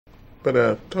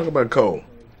But talk about Cole.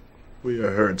 We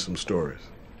heard some stories.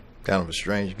 Kind of a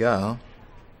strange guy, huh?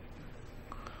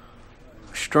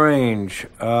 Strange.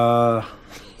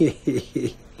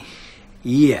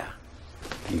 Yeah.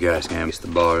 You guys canvassed the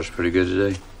bars pretty good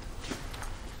today?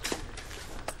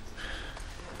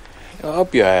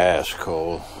 Up your ass,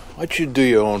 Cole. Why don't you do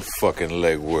your own fucking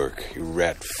legwork, you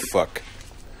rat fuck?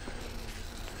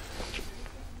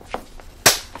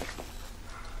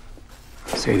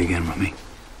 Say it again with me.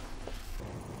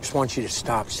 Just want you to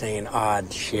stop saying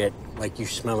odd shit like you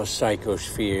smell a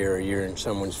psychosphere or you're in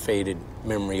someone's faded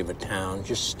memory of a town.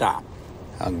 Just stop.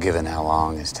 Given how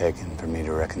long it's taken for me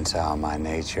to reconcile my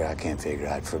nature, I can't figure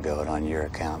I'd forgo it on your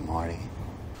account, Marty.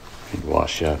 You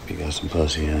wash up, you got some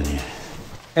pussy on you.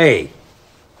 Hey,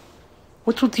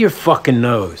 what's with your fucking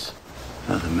nose?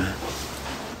 Nothing, man.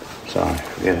 Sorry,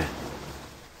 forget it.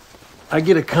 I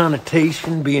get a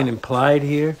connotation being implied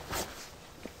here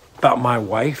about my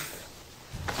wife.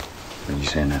 What you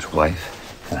saying, that's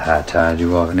wife? That high tide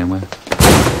you walking in with?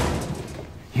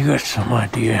 You got some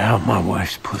idea how my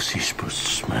wife's pussy's supposed to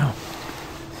smell?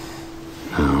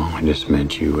 No, I just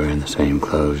meant you wearing the same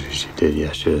clothes as you did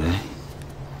yesterday.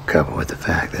 Coupled with the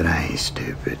fact that I ain't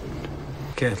stupid.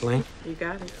 Kathleen? You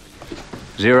got it.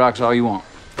 Xerox all you want.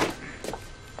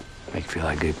 Make you feel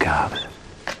like good cops.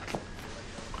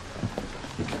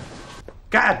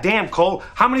 God damn, Cole.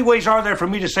 How many ways are there for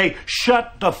me to say,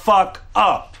 shut the fuck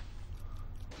up?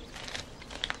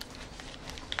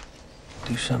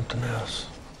 Do something else.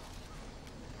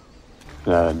 Is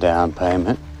that a down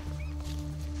payment?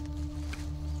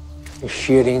 Is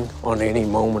shitting on any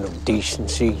moment of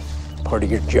decency part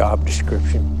of your job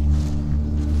description?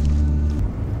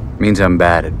 Means I'm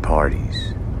bad at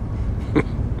parties.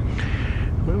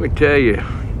 Let me tell you,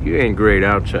 you ain't great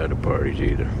outside of parties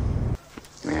either.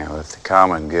 Yeah, well, if the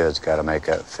common good's got to make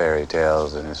up fairy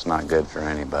tales, then it's not good for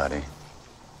anybody.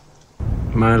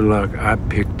 My luck, I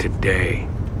picked today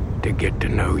to get to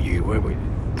know you.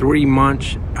 3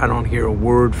 months, I don't hear a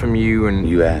word from you, and...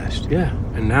 You asked? Yeah,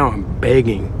 and now I'm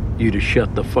begging you to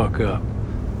shut the fuck up.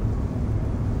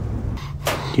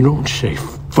 You don't say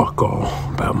fuck all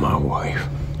about my wife.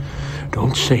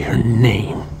 Don't say her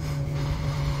name.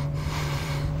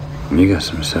 You got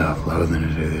some self-loathing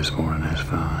to do this morning, that's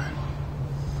fine.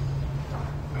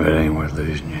 But it ain't worth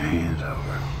losing your hands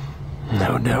over.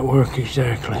 How'd that work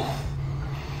exactly?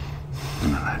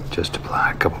 Just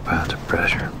apply a couple pounds of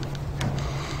pressure.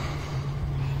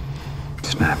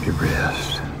 Snap your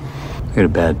wrist. Get a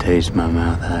bad taste in my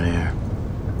mouth out here.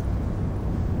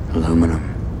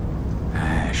 Aluminum.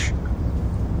 Ash.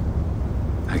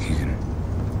 Like you can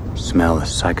smell the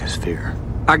psychosphere.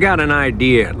 I got an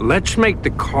idea. Let's make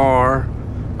the car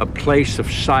a place of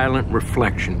silent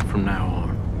reflection from now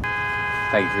on.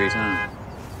 Thank you for your time.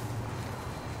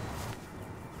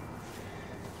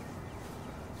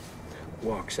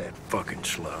 Walks that fucking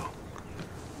slow.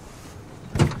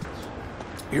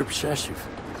 You're obsessive.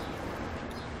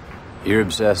 You're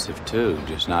obsessive too,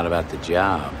 just not about the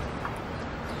job.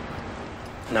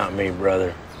 Not me,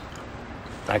 brother.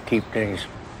 I keep things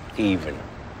even,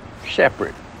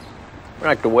 separate.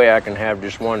 Like the way I can have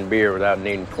just one beer without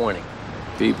needing 20.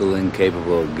 People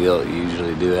incapable of guilt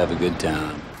usually do have a good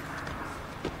time.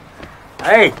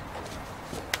 Hey!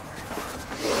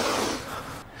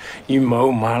 You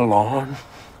mow my lawn?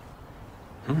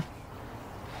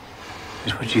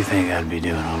 Just what you think I'd be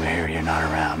doing over here you're not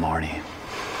around, Marty?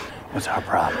 What's our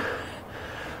problem?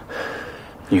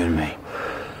 You and me.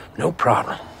 No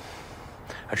problem.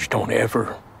 I just don't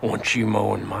ever want you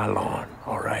mowing my lawn,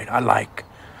 all right? I like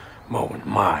mowing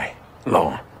my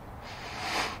lawn.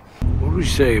 What do we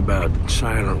say about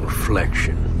silent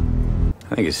reflection?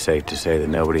 I think it's safe to say that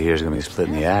nobody here is going to be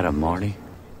splitting the atom, Marty.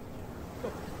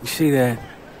 You see that?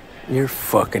 Your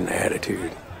fucking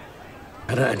attitude.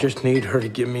 And I just need her to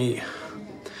give me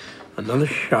another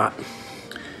shot.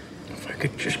 If I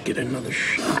could just get another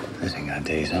shot. This ain't gonna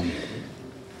tell you something.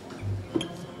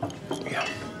 Yeah.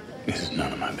 This is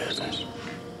none of my business.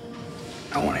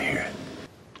 I want to hear it.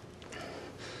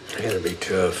 It's gotta be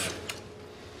tough.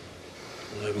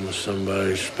 Living with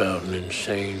somebody spouting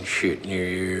insane shit in your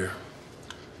ear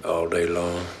all day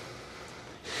long.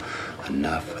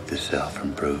 Enough with the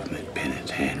self-improvement,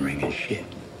 penance, hand-wringing shit.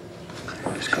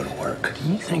 Let's go to work. Do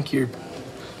you think you're...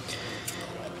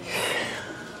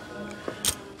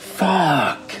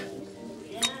 Fuck!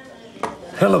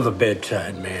 Hell of a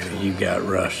bedside manner you got,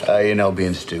 Rust. You know,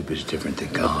 being stupid is different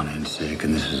than gone and sick,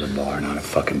 and this is a bar, not a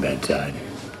fucking bedside.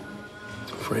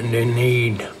 Friend in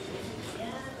need.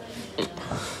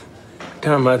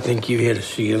 Time I think you hit a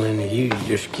ceiling, you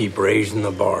just keep raising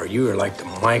the bar. You are like the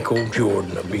Michael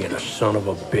Jordan of being a son of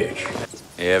a bitch.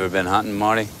 You ever been hunting,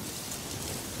 Marty?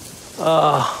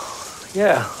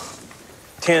 Yeah.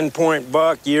 10-point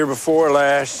buck year before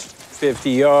last,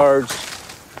 50 yards.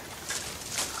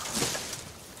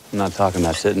 I'm not talking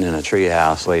about sitting in a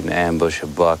treehouse waiting to ambush a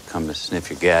buck, come to sniff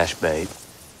your gash bait.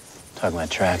 I'm talking about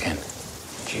tracking.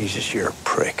 Jesus, you're a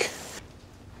prick.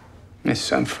 It's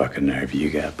some fucking nerve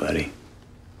you got, buddy.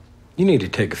 You need to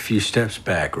take a few steps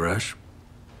back, Russ.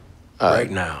 Right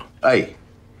now. Hey.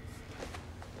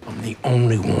 I'm the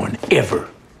only one ever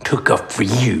took up for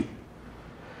you.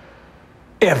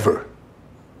 Ever.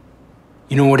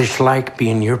 You know what it's like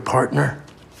being your partner?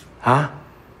 Huh?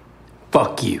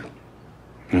 Fuck you.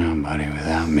 No, buddy,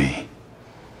 without me,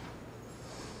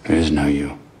 there is no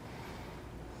you.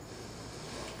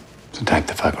 So take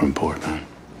the fucking report, man.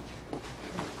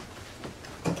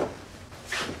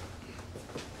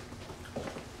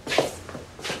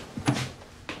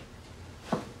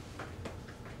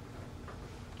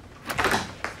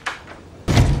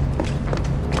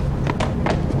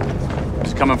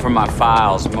 It's coming from my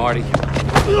files, Marty.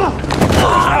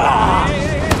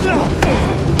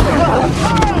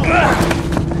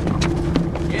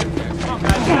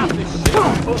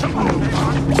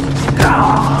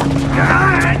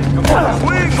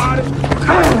 Swing, Marty.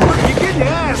 You're getting your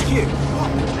ass kicked.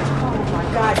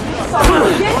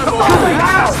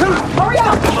 Hurry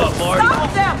up!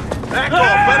 Stop them! Back off,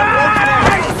 let him walk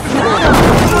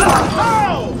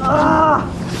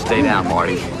down. Stay down,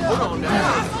 Marty.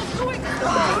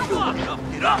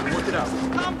 Get up. Work it out.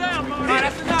 Calm down, Marty.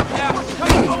 That's enough now.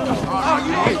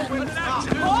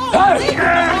 Hey!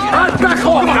 Back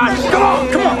off! Come on!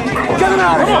 Get him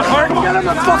out of here! Come on, get him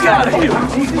the fuck out of here!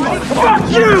 Fuck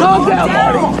you! Calm down,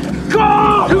 Marty!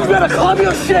 Calm! You better calm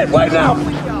your shit right now!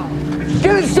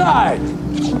 Get inside!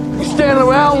 You standing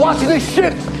around watching this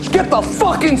shit? Get the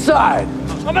fuck inside!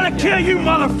 I'm gonna kill you,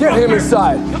 motherfucker. Get him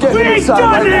inside! Get him inside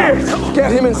right now!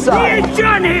 Get him inside! We ain't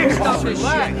done here.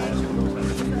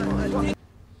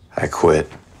 I quit.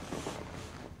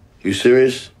 You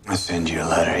serious? I send you a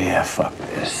letter. Yeah, fuck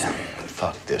this.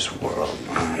 Fuck this world,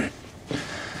 man.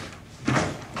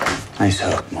 Nice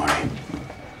hook, Marty.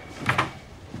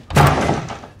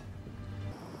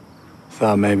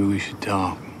 Thought maybe we should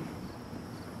talk.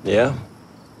 Yeah?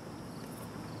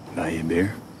 Buy you a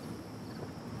beer?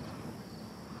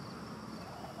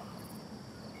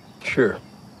 Sure.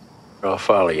 I'll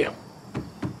follow you.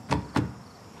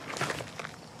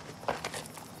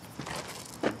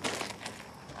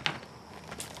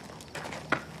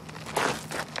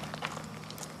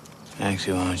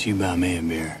 Actually, why don't you buy me a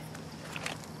beer?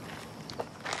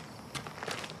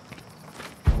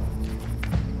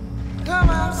 Come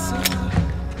out, Santa.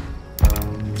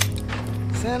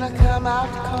 Santa, come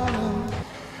out the corner.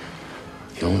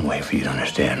 The only way for you to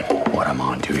understand what I'm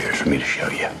on to here is for me to show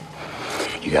you.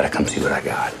 You gotta come see what I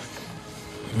got.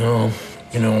 No,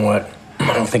 you know what?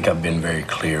 I don't think I've been very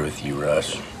clear with you,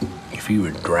 Russ. If you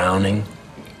were drowning,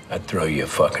 I'd throw you a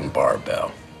fucking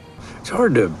barbell. It's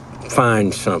hard to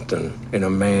find something in a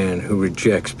man who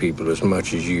rejects people as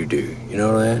much as you do. You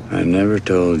know that? I never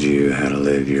told you how to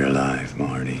live your life,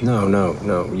 Marty. No.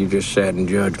 You just sat in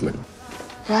judgment.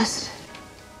 Rust.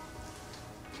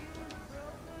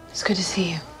 It's good to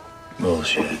see you.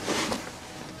 Bullshit.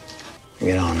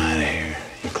 Get on out of here.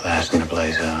 You're classing the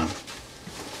place up.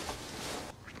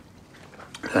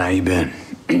 So how you been?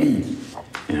 You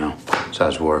know,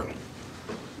 besides work.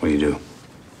 What do you do?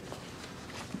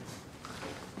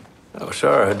 Oh,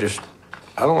 sorry, I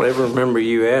don't ever remember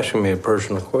you asking me a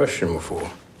personal question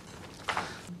before.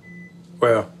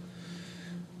 Well,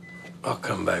 I'll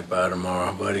come back by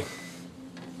tomorrow, buddy.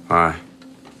 All right.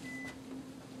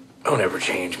 Don't ever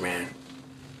change, man.